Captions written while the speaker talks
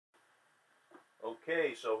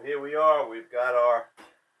Okay, so here we are. We've got our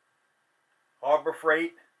Harbor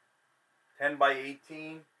Freight 10 by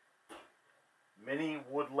 18 mini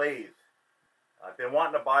wood lathe. I've been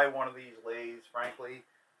wanting to buy one of these lathes, frankly,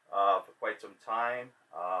 for quite some time,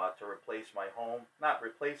 to replace my not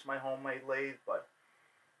replace my homemade lathe, but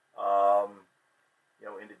you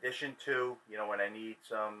know, in addition to, you know, when I need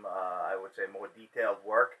some, I would say, more detailed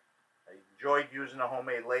work. I enjoyed using a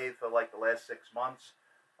homemade lathe for like the last 6 months,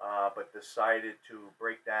 but decided to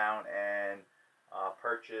break down and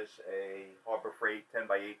purchase a Harbor Freight 10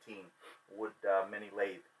 by 18 wood mini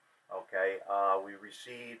lathe. Okay, we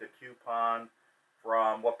received a coupon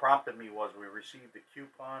from, what prompted me was we received a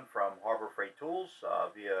coupon from Harbor Freight Tools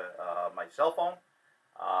via my cell phone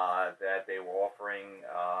that they were offering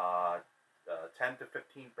 10 to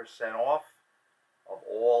 15% off of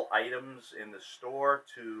all items in the store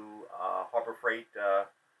to Harbor Freight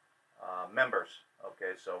members.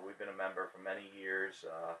 Okay, so we've been a member for many years,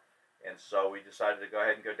 and so we decided to go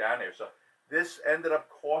ahead and go down there. So this ended up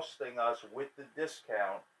costing us, with the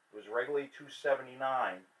discount, it was regularly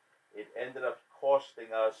 $279. It ended up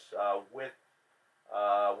costing us with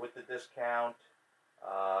the discount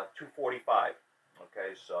 $245.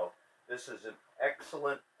 Okay, so this is an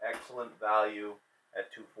excellent value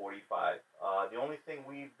at $245. The only thing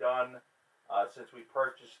we've done since we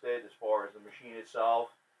purchased it, as far as the machine itself,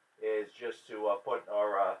 is just to put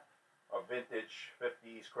our vintage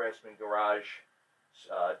 50s Craftsman Garage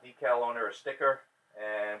decal on there, a sticker,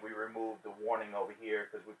 and we removed the warning over here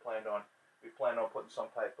because we planned on putting some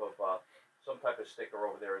type of sticker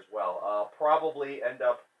over there as well. Probably end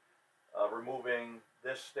up removing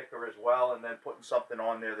this sticker as well, and then putting something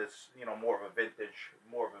on there that's, you know, more of a vintage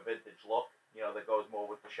look, you know, that goes more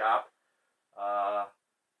with the shop.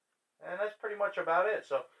 And that's pretty much about it.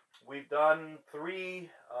 So we've done 3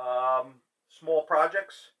 small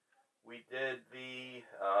projects. We did the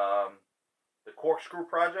corkscrew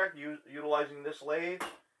project utilizing this lathe.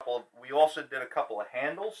 We also did a couple of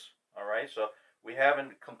handles. All right, so we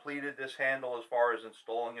haven't completed this handle as far as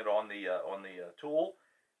installing it on the tool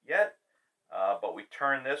yet, but we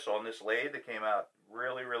turned this on this lathe. It came out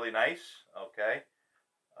really nice. Okay,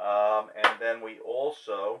 and then we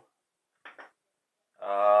also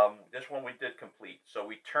this one we did complete. So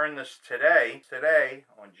we turned this today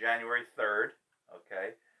on January 3rd.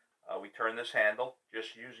 Okay, we turned this handle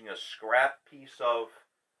just using a scrap piece of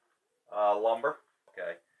lumber.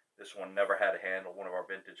 Okay, this one never had a handle, one of our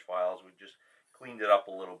vintage files. We just cleaned it up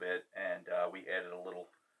a little bit, and we added a little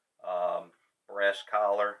brass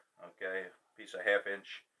collar. Okay, piece of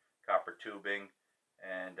 1/2-inch copper tubing,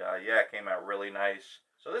 and yeah, it came out really nice.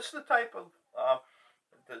 So this is the type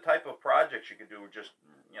of projects you could do, just,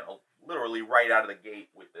 you know, literally right out of the gate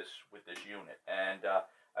with this unit. And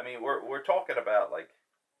I mean, we're talking about, like,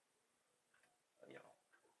 you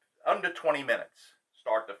know, under 20 minutes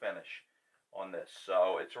start to finish on this.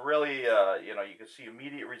 So it's really you know, you can see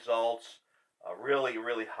immediate results,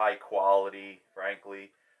 really high quality,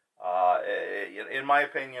 frankly. In my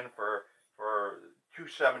opinion, for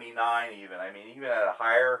 $279, even, I mean, even at a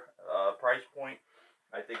higher price point,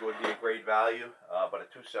 I think it would be a great value. But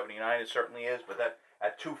at $279 it certainly is. But that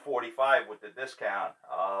at $245 with the discount,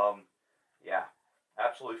 yeah,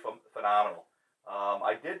 absolutely phenomenal.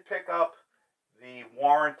 I did pick up the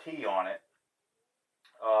warranty on it.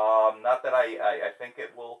 Not that I think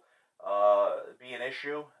it will be an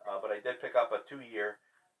issue, but I did pick up a 2-year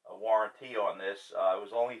warranty on this. It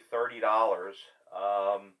was only $30.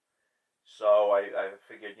 So I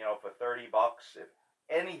figured, you know, for $30, if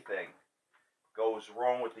anything goes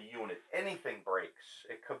wrong with the unit, anything breaks,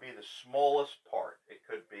 it could be the smallest part. It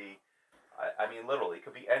could be, I mean, literally, it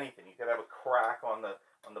could be anything. You could have a crack on the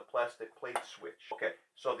plastic plate switch. Okay,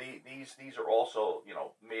 so these are also, you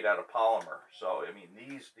know, made out of polymer. So I mean,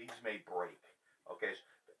 these may break. Okay, so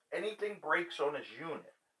if anything breaks on this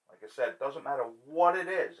unit, like I said, it doesn't matter what it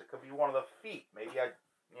is. It could be one of the feet. Maybe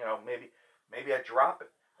maybe I drop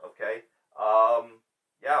it. Okay,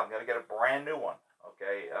 yeah, I'm gonna get a brand new one.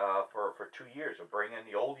 Okay, for 2 years. I'll bring in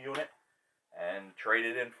the old unit and trade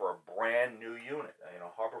it in for a brand new unit. You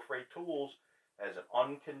know, Harbor Freight Tools has an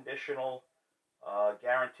unconditional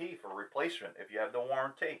guarantee for replacement if you have the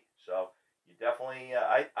warranty. So you definitely,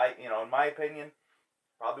 you know, in my opinion,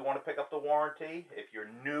 probably want to pick up the warranty if you're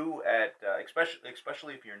new at,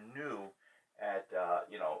 especially if you're new at,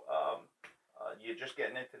 you know, you're just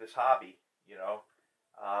getting into this hobby, you know.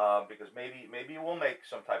 Because maybe you will make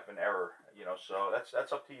some type of an error, you know. So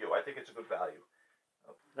that's up to you. I think it's a good value.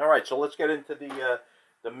 All right, so let's get into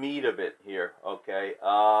the meat of it here. Okay,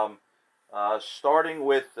 starting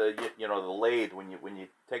with you know, the lathe. When you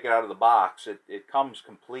take it out of the box, it comes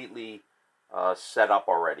completely set up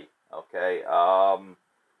already. Okay,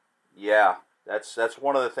 yeah, that's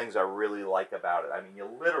one of the things I really like about it. I mean, you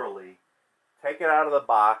literally take it out of the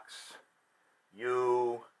box,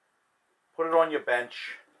 you put it on your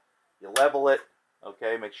bench, you level it.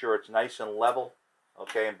 Okay, make sure it's nice and level.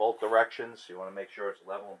 Okay, in both directions. You want to make sure it's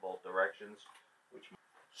level in both directions.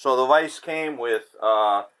 So the vise came with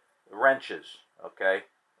wrenches. Okay,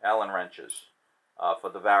 Allen wrenches for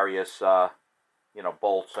the various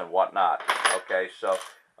bolts and whatnot. Okay, so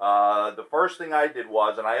the first thing I did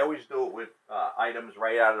was, and I always do it with items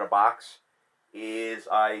right out of the box, is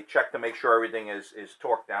I check to make sure everything is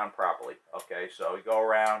torqued down properly. Okay, so we go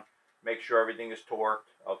around, make sure everything is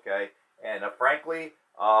torqued. Okay, and frankly,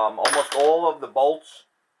 almost all of the bolts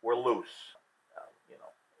were loose.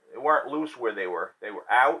 They weren't loose where they were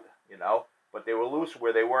out, but they were loose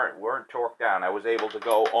where they weren't torqued down. I was able to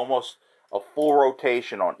go almost a full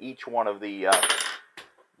rotation on each one of the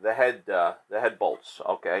head bolts.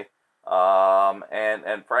 Okay,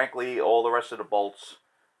 and frankly, all the rest of the bolts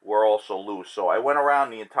were also loose. So I went around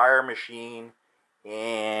the entire machine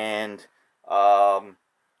and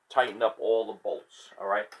tightened up all the bolts. All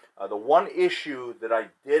right. The one issue that I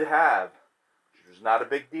did have, which was not a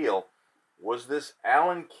big deal, was this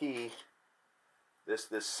Allen key, this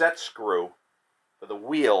set screw for the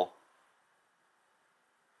wheel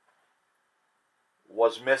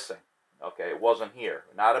was missing. Okay, it wasn't here.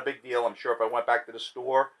 Not a big deal. I'm sure if I went back to the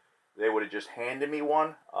store, they would have just handed me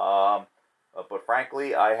one. But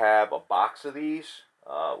frankly, I have a box of these,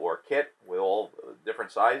 or a kit with all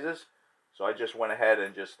different sizes. So I just went ahead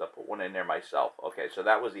and just put one in there myself. Okay, so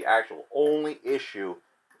that was the actual only issue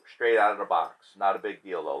straight out of the box. Not a big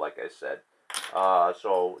deal though, like I said.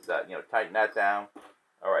 So that, tighten that down.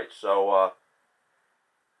 All right, so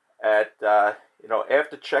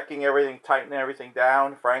after checking everything, tightening everything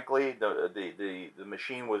down, frankly, the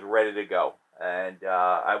machine was ready to go, and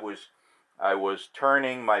I was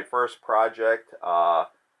turning my first project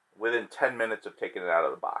within 10 minutes of taking it out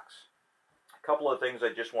of the box. A couple of things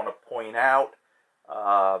I just want to point out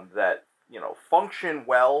that function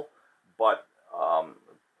well, but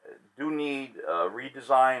do need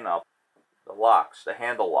redesign of the locks, the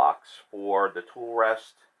handle locks for the tool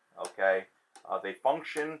rest. Okay, they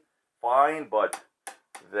function fine, but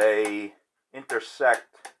they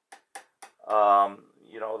intersect the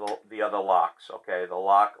other locks. Okay, the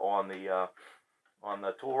lock on the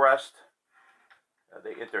tool rest,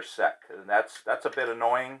 they intersect, and that's a bit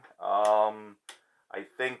annoying. I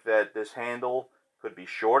think that this handle could be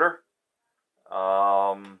shorter,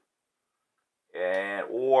 or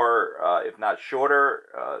if not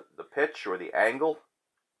shorter, the pitch or the angle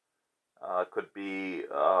could be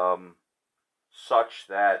such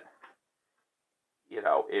that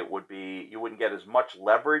it would be, you wouldn't get as much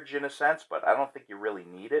leverage in a sense, but I don't think you really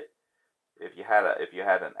need it. If you had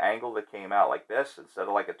an angle that came out like this, instead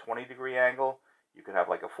of like a 20-degree angle, you could have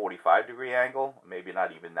like a 45-degree angle, maybe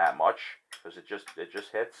not even that much, because it just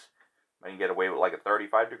hits. You can get away with like a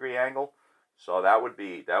 35-degree angle. So that would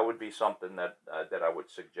be something that I would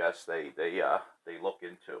suggest they look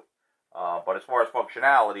into. But as far as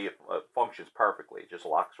functionality, it functions perfectly. It just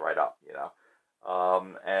locks right up,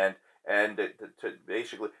 and to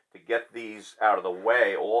basically to get these out of the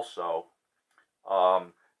way also,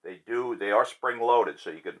 they are spring loaded, so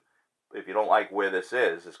you could, if you don't like where this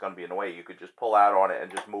is, it's going to be in the way, you could just pull out on it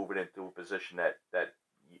and just move it into a position that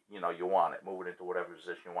you want it. Move it into whatever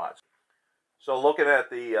position you want. So looking at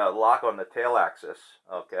the lock on the tail axis,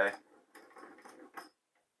 okay,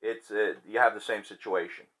 you have the same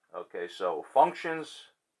situation. Okay, so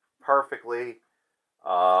functions perfectly,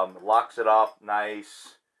 locks it up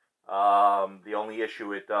nice. The only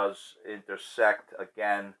issue, it does intersect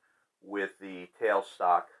again with the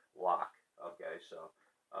tailstock lock. Okay, so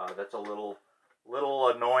that's a little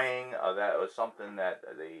annoying. That was something that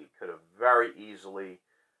they could have very easily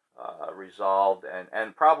resolved,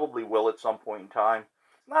 and probably will at some point in time.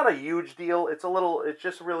 It's not a huge deal. It's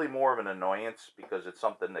just really more of an annoyance, because it's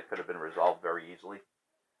something that could have been resolved very easily.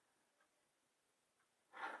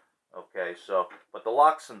 Okay, so, but the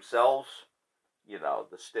locks themselves, the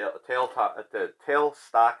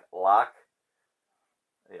tailstock lock,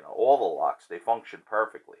 all the locks, they function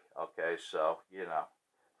perfectly. Okay, so,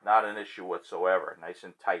 not an issue whatsoever. Nice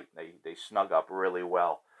and tight. They snug up really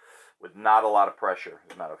well with not a lot of pressure,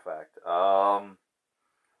 as a matter of fact.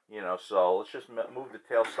 So let's just move the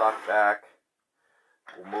tailstock back.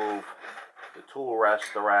 We'll move the tool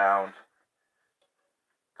rest around.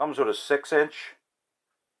 Comes with a 6-inch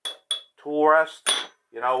tool rest,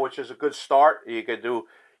 which is a good start. You could do,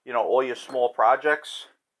 all your small projects,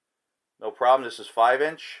 no problem. This is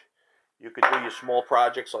 5-inch. You could do your small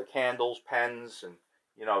projects like handles, pens, and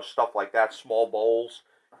stuff like that. Small bowls.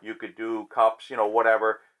 You could do cups,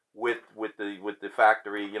 whatever, with the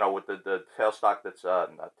factory, with the tailstock that's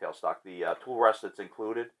not tailstock, the tool rest that's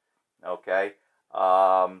included. Okay.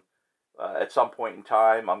 At some point in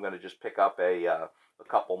time, I'm going to just pick up a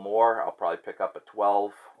couple more. I'll probably pick up a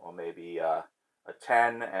 12 or maybe a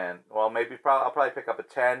 10, and well, I'll probably pick up a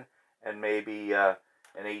 10 and maybe an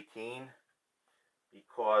 18,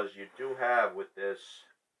 because you do have with this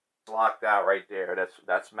locked out right there.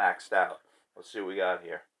 That's maxed out. Let's see what we got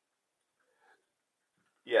here.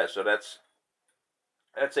 Yeah, so that's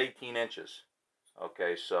 18 inches.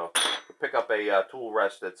 Okay, so pick up a tool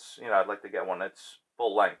rest that's, I'd like to get one that's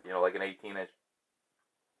full length, like an 18-inch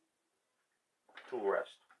tool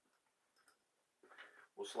rest.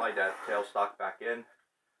 We'll slide that tailstock back in,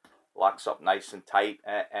 locks up nice and tight,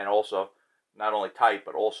 and also not only tight,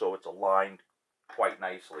 but also it's aligned quite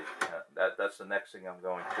nicely. That's the next thing I'm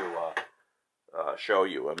going to show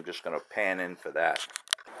you. I'm just going to pan in for that.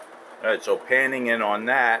 All right, so panning in on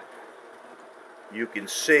that, you can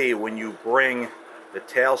see when you bring the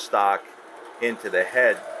tailstock into the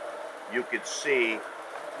head, you can see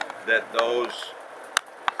that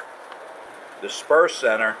the spur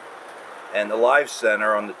center and the live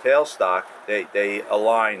center on the tailstock, they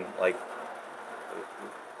align like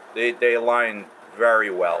they align very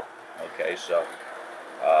well. Okay, so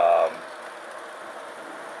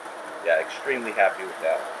yeah, extremely happy with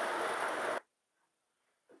that.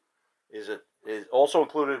 Is also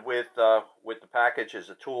included with the package is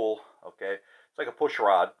a tool. Okay, it's like a push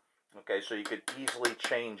rod. Okay, so you could easily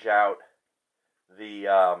change out the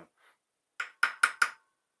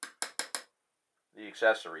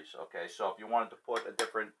accessories. Okay, so if you wanted to put a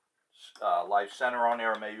different live center on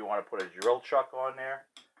there, or maybe you want to put a drill chuck on there,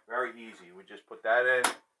 very easy. We just put that in,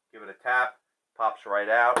 give it a tap, pops right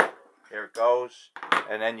out. There it goes,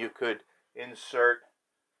 and then you could insert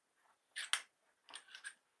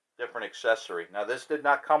different accessory. Now this did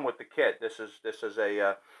not come with the kit. This is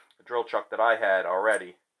a drill chuck that I had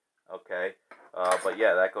already. Okay, but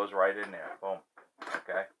yeah, that goes right in there. Boom.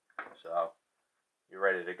 Okay, so you're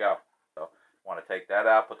ready to go. So want to take that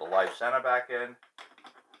out, put the live center back in.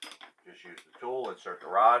 Just use the tool, insert the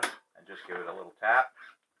rod, and just give it a little tap.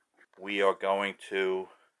 We are going to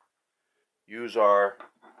use our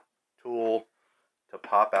tool to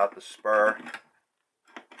pop out the spur.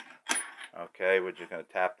 Okay, we're just going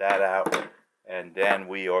to tap that out, and then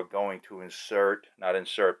we are going to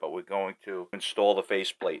but we're going to install the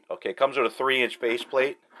faceplate. Okay, it comes with a 3-inch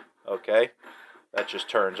faceplate. Okay, that just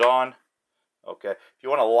turns on. Okay, if you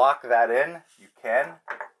want to lock that in, you can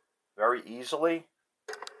very easily.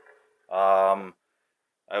 I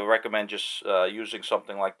would recommend just using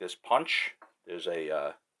something like this punch. There's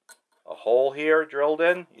a hole here drilled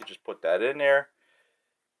in. You just put that in there,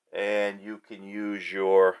 and you can use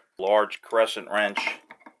your large crescent wrench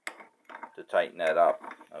to tighten that up.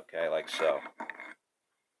 Okay, like so.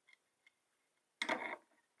 Get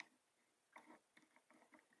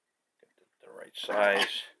the right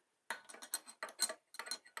size.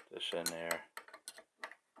 This in there.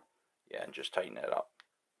 Yeah, and just tighten that up.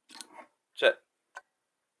 That's it.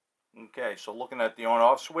 Okay, so looking at the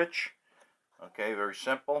on-off switch. Okay, very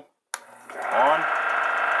simple. On.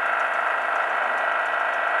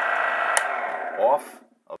 Off.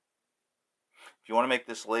 If you want to make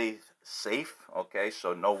this lathe safe, okay,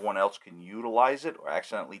 so no one else can utilize it or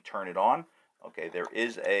accidentally turn it on, okay, there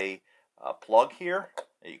is a plug here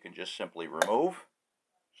that you can just simply remove,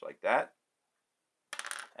 just like that,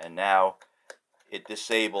 and now it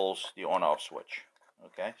disables the on-off switch.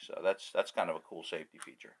 Okay, so that's kind of a cool safety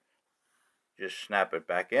feature. Just snap it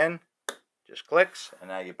back in, just clicks, and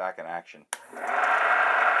now you're back in action.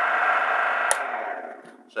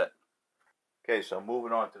 That's it. Okay, so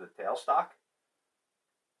moving on to the tailstock.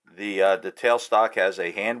 The tailstock has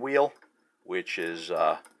a hand wheel, which is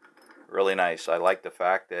really nice. I like the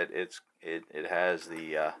fact that it has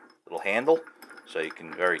the little handle, so you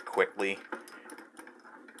can very quickly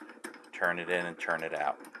turn it in and turn it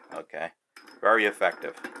out. Okay, very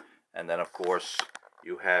effective. And then of course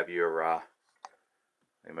you have your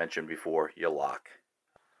I mentioned before, your lock.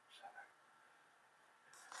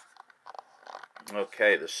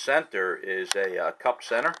 Okay, the center is a cup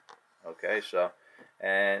center. Okay, so,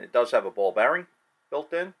 and it does have a ball bearing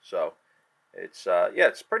built in, so it's yeah,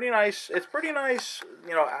 it's pretty nice. It's pretty nice,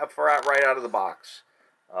 for right out of the box.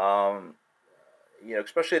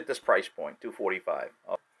 Especially at this price point, $245.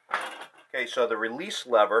 Okay, so the release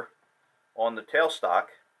lever on the tailstock,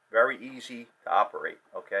 very easy to operate.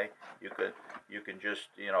 Okay, you can just,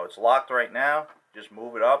 it's locked right now. Just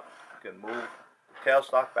move it up. You can move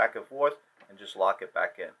tailstock back and forth and just lock it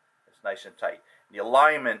back in. It's nice and tight. The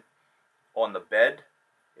alignment on the bed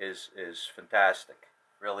is fantastic.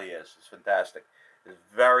 Really is. It's fantastic. There's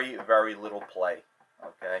very, very little play.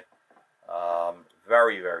 Okay,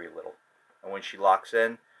 very, very little. And when she locks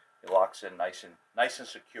in, it locks in nice and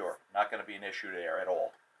secure. Not going to be an issue there at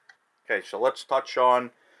all. Okay, so let's touch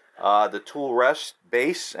on the tool rest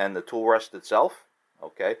base and the tool rest itself.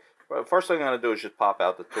 Okay, well, first thing I'm going to do is just pop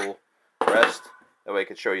out the tool rest. That way I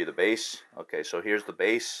can show you the base. Okay, so here's the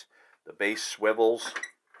base. The base swivels,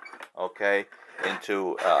 okay,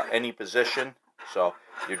 into any position. So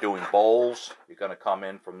you're doing bowls, you're going to come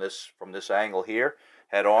in from this angle here,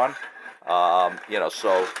 head on. You know,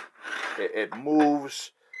 so it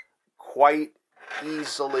moves quite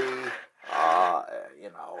easily. You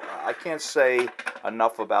know, I can't say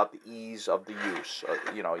enough about the ease of the use.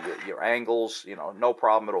 You know, your angles, you know, no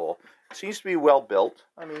problem at all. It seems to be well built.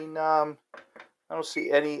 I mean, I don't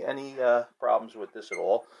see any problems with this at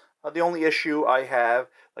all. The only issue I have,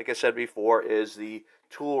 like I said before, is the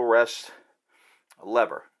tool rest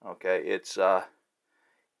lever. Okay,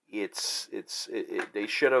 they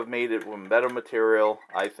should have made it with better material,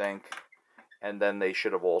 I think, and then they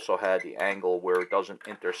should have also had the angle where it doesn't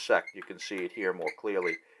intersect. You can see it here more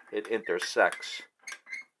clearly. It intersects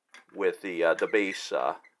with the base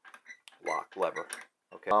lock lever.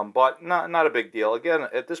 Okay, but not a big deal. Again,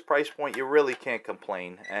 at this price point, you really can't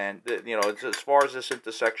complain. And you know, as far as this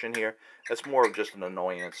intersection here, that's more of just an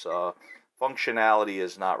annoyance. Functionality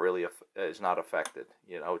is not really not affected.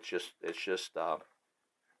 You know, it's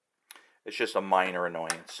just a minor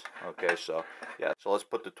annoyance. Okay, so yeah, so let's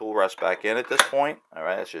put the tool rest back in at this point. All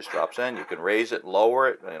right, it just drops in. You can raise it, lower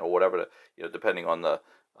it, you know, whatever, you know, depending on the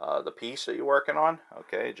piece that you're working on.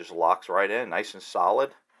 Okay, it just locks right in, nice and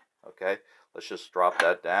solid. Okay, let's just drop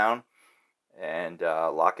that down and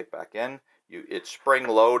lock it back in. It's spring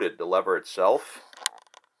loaded, the lever itself,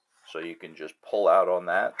 so you can just pull out on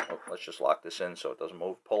that. Oh, let's just lock this in so it doesn't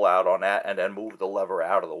move. Pull out on that and then move the lever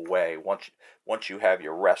out of the way once you have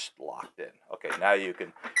your rest locked in. Okay, now you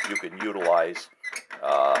can utilize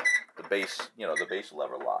the base, you know, the base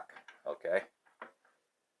lever lock. Okay,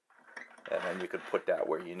 and then you can put that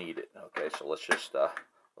where you need it. Okay, so let's just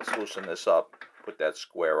let's loosen this up. Put that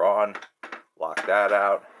square on, lock that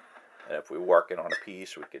out, and if we're working on a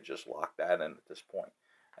piece, we could just lock that in at this point.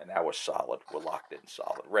 And now we're solid. We're locked in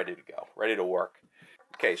solid, ready to go, ready to work.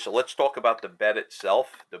 Okay, so let's talk about the bed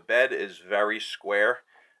itself. The bed is very square,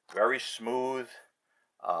 very smooth.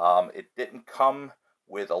 It didn't come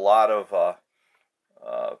with a lot of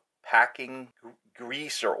packing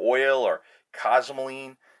grease or oil or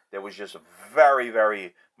cosmoline. There was just a very,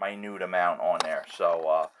 very minute amount on there.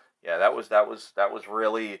 So yeah, that was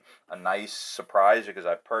really a nice surprise, because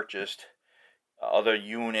I purchased other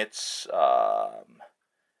units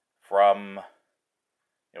from,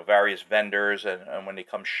 you know, various vendors, and when they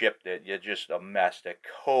come shipped, you're just a mess. They're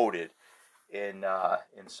coated in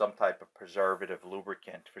some type of preservative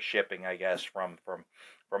lubricant for shipping, I guess, from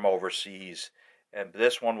overseas. And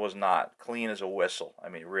this one was not clean as a whistle. I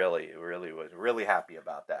mean, really was really happy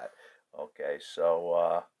about that. Okay,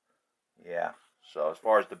 so yeah. So as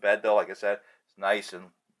far as the bed though, like I said, it's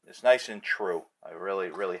nice and true. I'm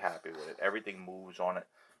really happy with it. Everything moves on it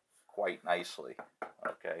quite nicely.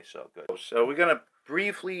 Okay, so good. So we're gonna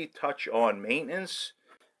briefly touch on maintenance.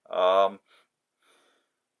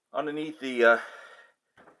 Underneath the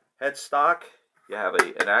headstock, you have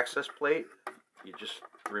an access plate. You just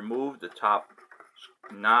remove the top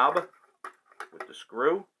knob with the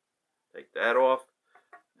screw. Take that off,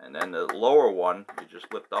 and then the lower one, you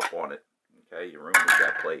just lift up on it. Okay, you remove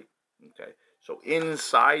that plate. Okay, so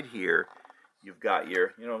inside here, you've got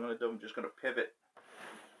your, you know what I'm going to do? I'm just going to pivot.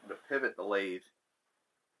 I'm going to pivot the lathe,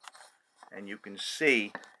 and you can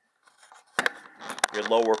see your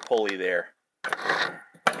lower pulley there.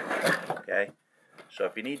 Okay, so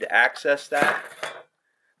if you need to access that,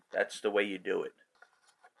 that's the way you do it.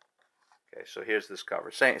 Okay, so here's this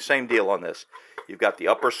cover. Same deal on this. You've got the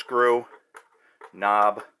upper screw,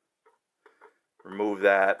 knob. Remove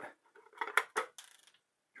that.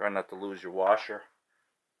 Try not to lose your washer.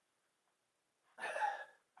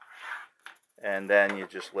 And then you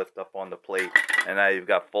just lift up on the plate, and now you've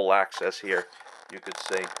got full access here. You could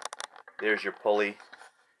see there's your pulley,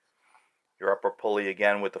 your upper pulley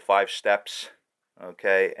again with the 5 steps.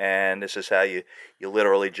 Okay, and this is how you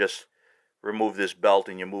literally just remove this belt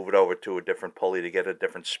and you move it over to a different pulley to get a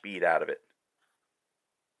different speed out of it.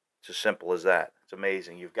 It's as simple as that. It's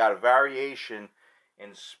amazing. You've got a variation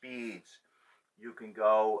in speeds. You can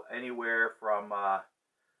go anywhere from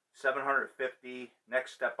 750.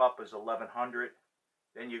 Next step up is 1100.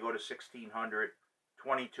 Then you go to 1600.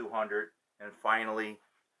 2200, and finally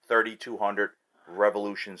 3200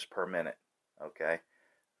 revolutions per minute. Okay.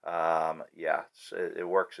 Yeah, it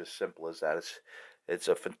works as simple as that. It's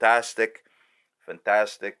a fantastic,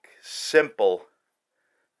 simple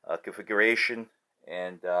configuration,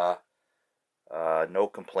 and no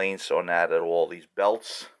complaints on that at all. These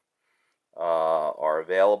belts are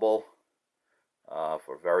available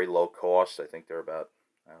for very low cost. I think they're about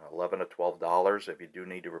 $11 to $12 if you do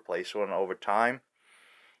need to replace one over time,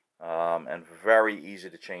 and very easy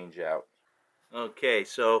to change out. Okay,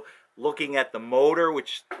 so looking at the motor,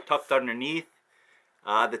 which is tucked underneath,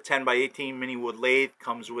 the 10 by 18 mini wood lathe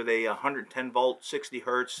comes with a 110 volt, 60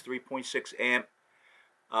 hertz, 3.6 amp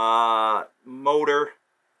motor.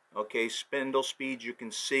 Okay, spindle speed, you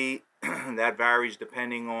can see that varies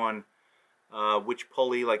depending on which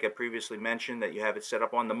pulley, like I previously mentioned, that you have it set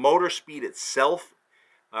up on. The motor speed itself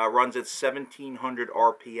runs at 1700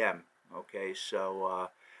 RPM. Okay, so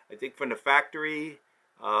I think from the factory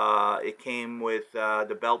it came with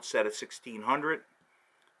the belt set at 1600,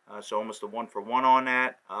 so almost a 1-for-1 on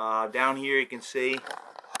that. Down here you can see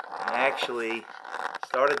I actually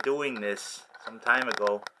started doing this some time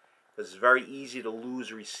ago because it's very easy to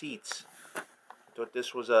lose receipts. I thought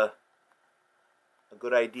this was a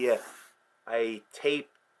good idea. I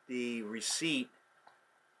taped the receipt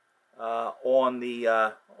on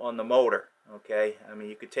the motor. Okay, I mean,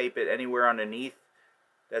 you could tape it anywhere underneath.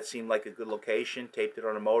 That seemed like a good location. Taped it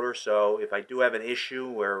on the motor, so if I do have an issue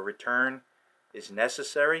where a return is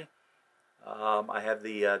necessary, I have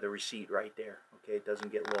the receipt right there. Okay, it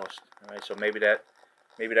doesn't get lost. All right, so maybe that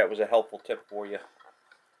was a helpful tip for you.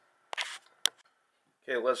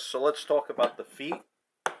 Okay, let's talk about the feet.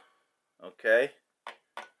 Okay,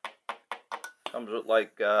 comes with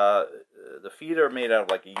like the feet are made out of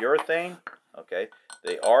like a urethane. Okay,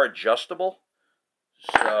 they are adjustable,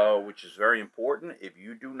 so which is very important. If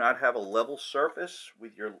you do not have a level surface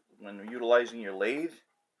with when utilizing your lathe,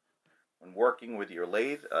 when working with your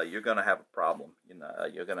lathe, you're gonna have a problem. You know,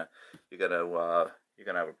 you're gonna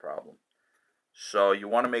have a problem. So you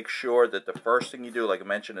want to make sure that the first thing you do, like I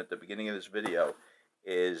mentioned at the beginning of this video,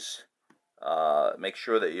 is make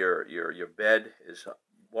sure that your bed is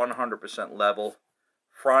 100% level,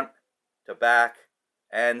 front to back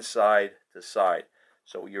and side to side.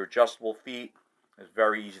 So your adjustable feet is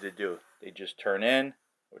very easy to do. They just turn in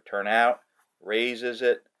or turn out, raises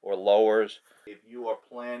it or lowers. If you are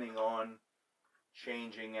planning on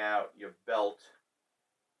changing out your belt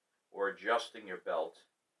or adjusting your belt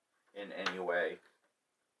in any way,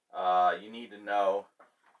 you need to know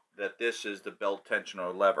that this is the belt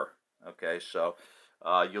tensioner lever. Okay, so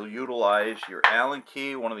you'll utilize your Allen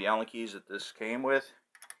key, one of the Allen keys that this came with.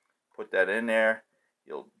 Put that in there.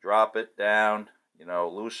 You'll drop it down, you know,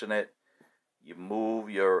 loosen it. You move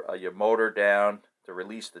your motor down to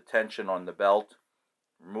release the tension on the belt.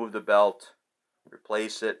 Remove the belt,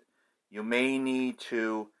 replace it. You may need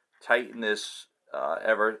to tighten this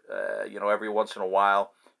every once in a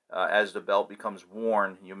while. As the belt becomes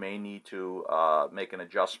worn, you may need to make an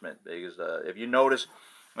adjustment, because if you notice,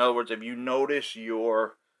 in other words, if you notice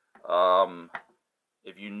your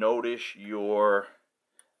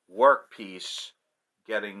workpiece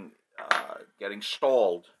getting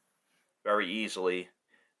stalled very easily,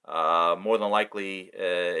 more than likely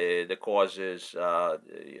the cause is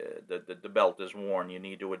the belt is worn. You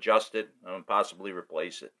need to adjust it and possibly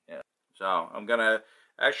replace it. Yeah. So I'm gonna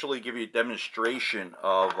actually give you a demonstration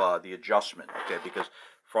of the adjustment. Okay, because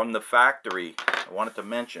from the factory, I wanted to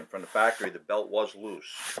mention, from the factory the belt was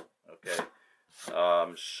loose. Okay,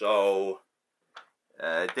 so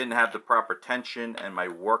it didn't have the proper tension, and my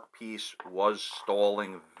workpiece was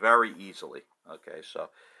stalling very easily. Okay, so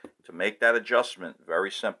to make that adjustment,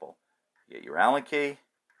 very simple. Get your Allen key,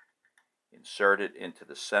 insert it into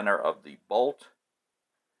the center of the bolt,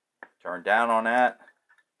 turn down on that,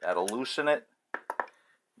 that'll loosen it.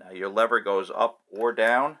 Now your lever goes up or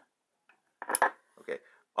down. Okay,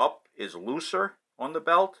 up is looser on the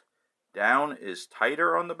belt, down is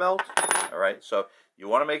tighter on the belt. All right, so you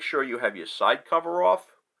want to make sure you have your side cover off.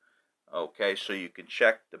 Okay, so you can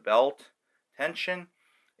check the belt tension.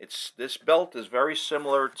 This belt is very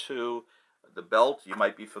similar to the belt you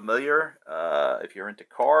might be familiar if you're into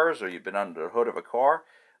cars or you've been under the hood of a car.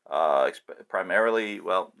 Primarily,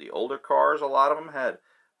 well, the older cars, a lot of them had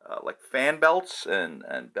like fan belts and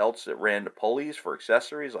belts that ran to pulleys for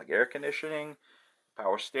accessories like air conditioning,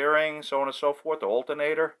 power steering, so on and so forth, the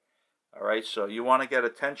alternator. All right, so you want to get a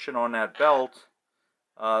tension on that belt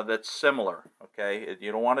that's similar. Okay,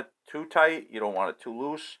 you don't want it too tight, you don't want it too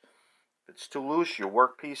loose. If it's too loose, your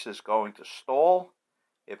workpiece is going to stall.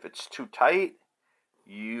 If it's too tight,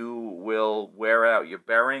 you will wear out your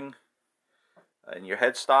bearing and your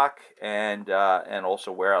headstock, and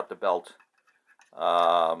also wear out the belt,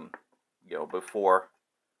 you know, before,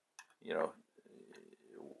 you know,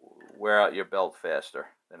 wear out your belt faster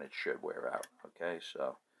than it should wear out. Okay,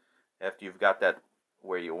 so after you've got that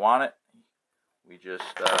where you want it, we just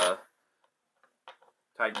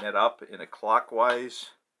tighten it up in a clockwise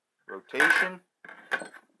rotation,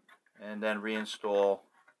 and then reinstall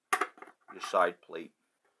your side plate.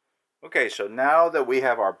 Okay, so now that we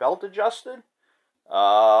have our belt adjusted,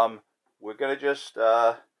 we're gonna just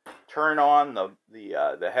turn on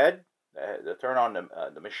the head, turn on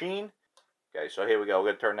the machine. Okay, so here we go.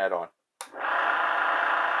 We're gonna turn that on.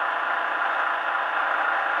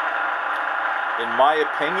 In my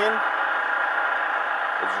opinion,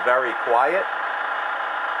 it's very quiet.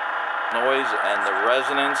 Noise and the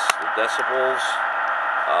resonance, the decibels,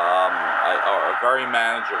 are very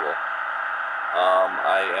manageable.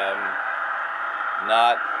 I am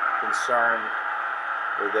not concerned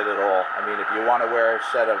with it at all. I mean, if you want to wear a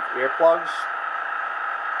set of earplugs,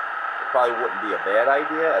 it probably wouldn't be a bad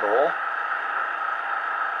idea at all.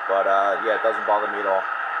 But yeah, it doesn't bother me at all.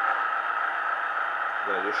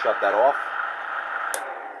 I'm going to just shut that off.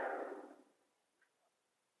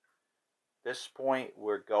 At this point,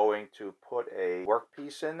 we're going to put a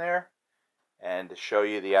workpiece in there and to show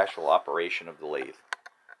you the actual operation of the lathe.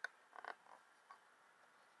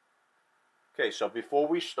 Okay, so before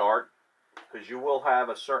we start, because you will have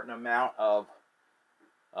a certain amount of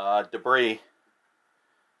debris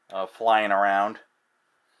flying around,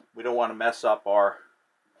 we don't want to mess up our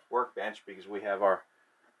workbench because we have our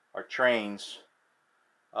trains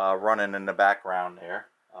running in the background there.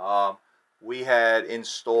 We had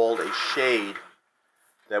installed a shade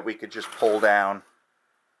that we could just pull down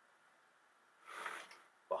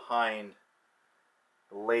behind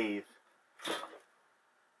the lathe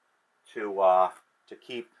to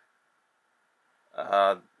keep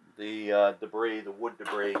the debris, the wood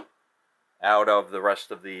debris, out of the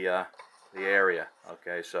rest of the area.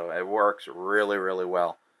 Okay, so it works really, really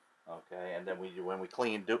well. Okay, and then when we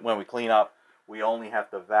clean up, we only have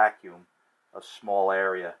to vacuum a small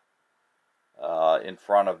area in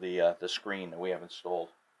front of the screen that we have installed.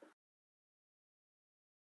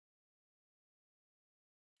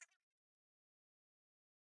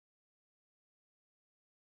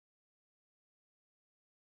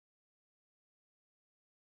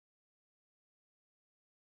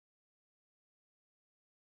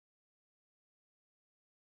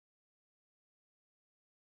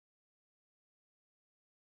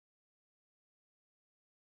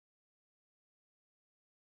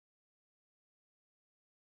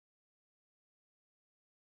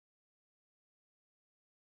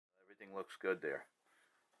 Everything looks good there.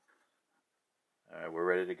 All right, we're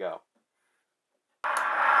ready to go.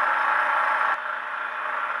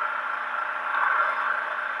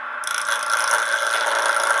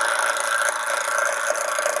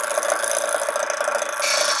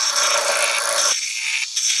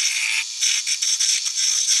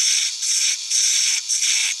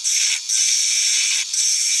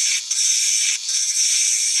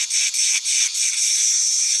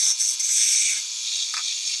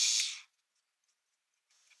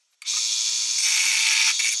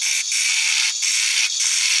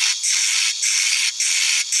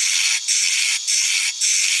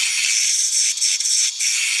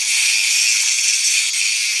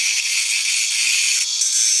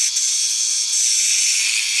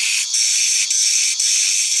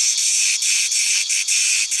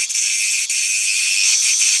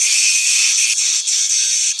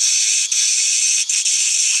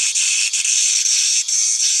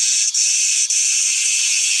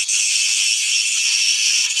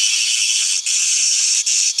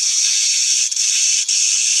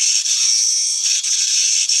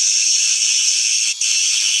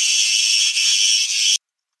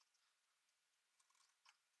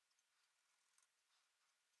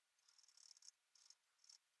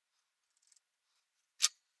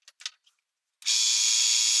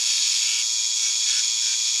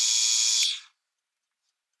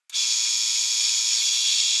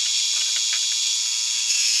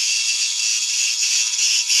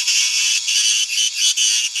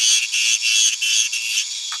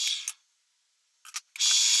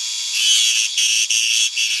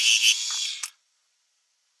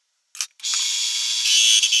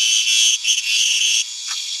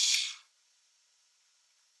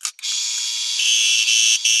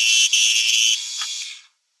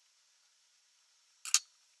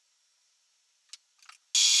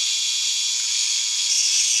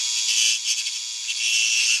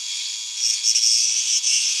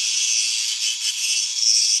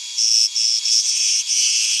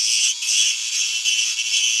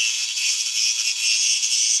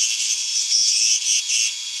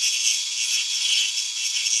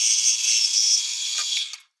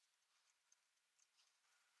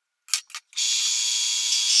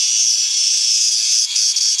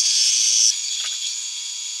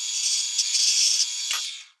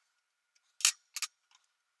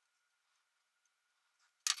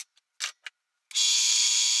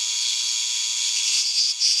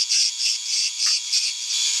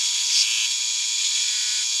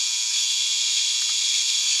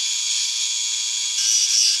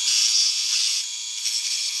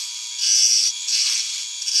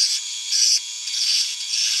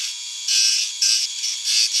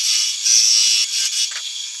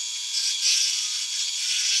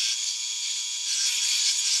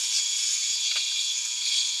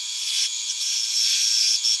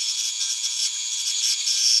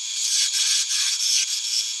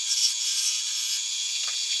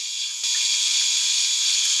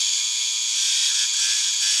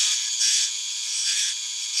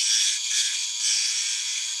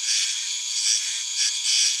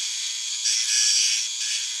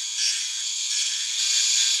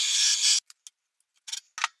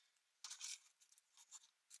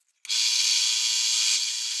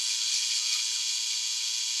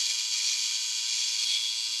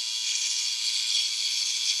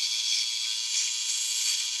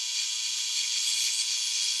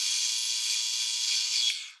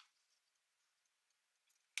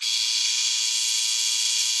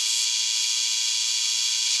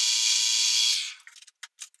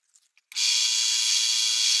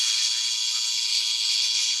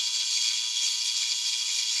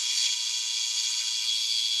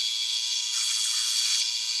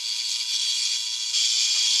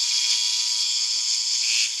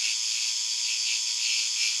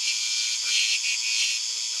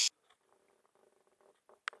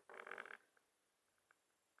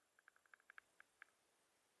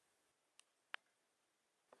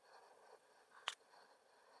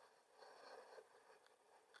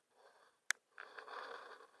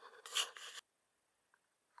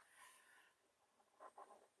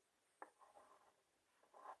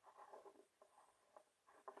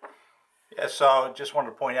 Yeah, so just wanted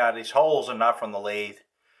to point out these holes are not from the lathe.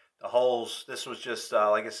 The holes, this was just,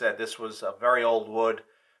 like I said, this was a very old wood.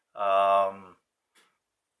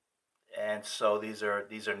 And so these are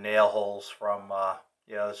nail holes from,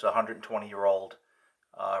 you know, it's 120-year-old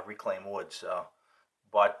reclaimed wood. So,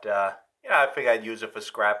 but, you know, I figured I'd use it for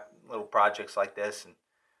scrap little projects like this. And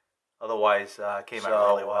otherwise, it came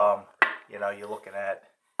out really well. You know, you're looking at,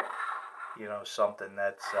 you know, something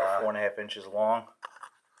that's 4.5 inches long.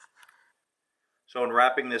 So in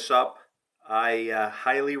wrapping this up, I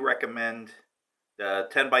highly recommend the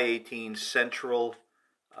 10x18 Central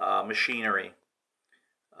Machinery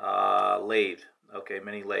lathe, okay,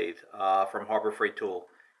 mini lathe from Harbor Freight Tool.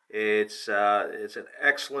 It's an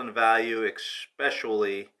excellent value,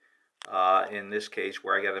 especially in this case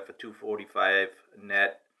where I got it for $245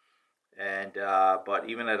 net. And but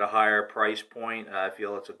even at a higher price point, I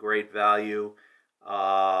feel it's a great value.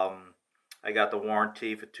 I got the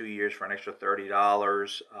warranty for 2 years for an extra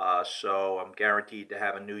 $30, so I'm guaranteed to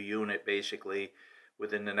have a new unit basically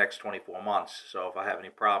within the next 24 months. So if I have any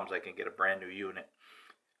problems, I can get a brand new unit.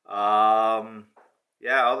 Yeah,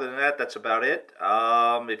 other than that, that's about it.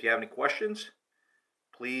 If you have any questions,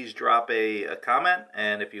 please drop a comment.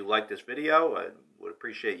 And if you like this video, I would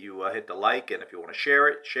appreciate you hit the like. And if you want to share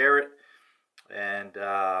it, share it. And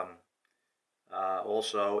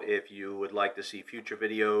also, if you would like to see future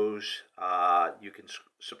videos, you can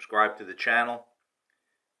subscribe to the channel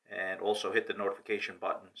and also hit the notification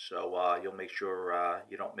button, so you'll make sure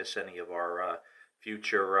you don't miss any of our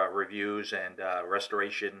future reviews and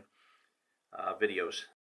restoration videos.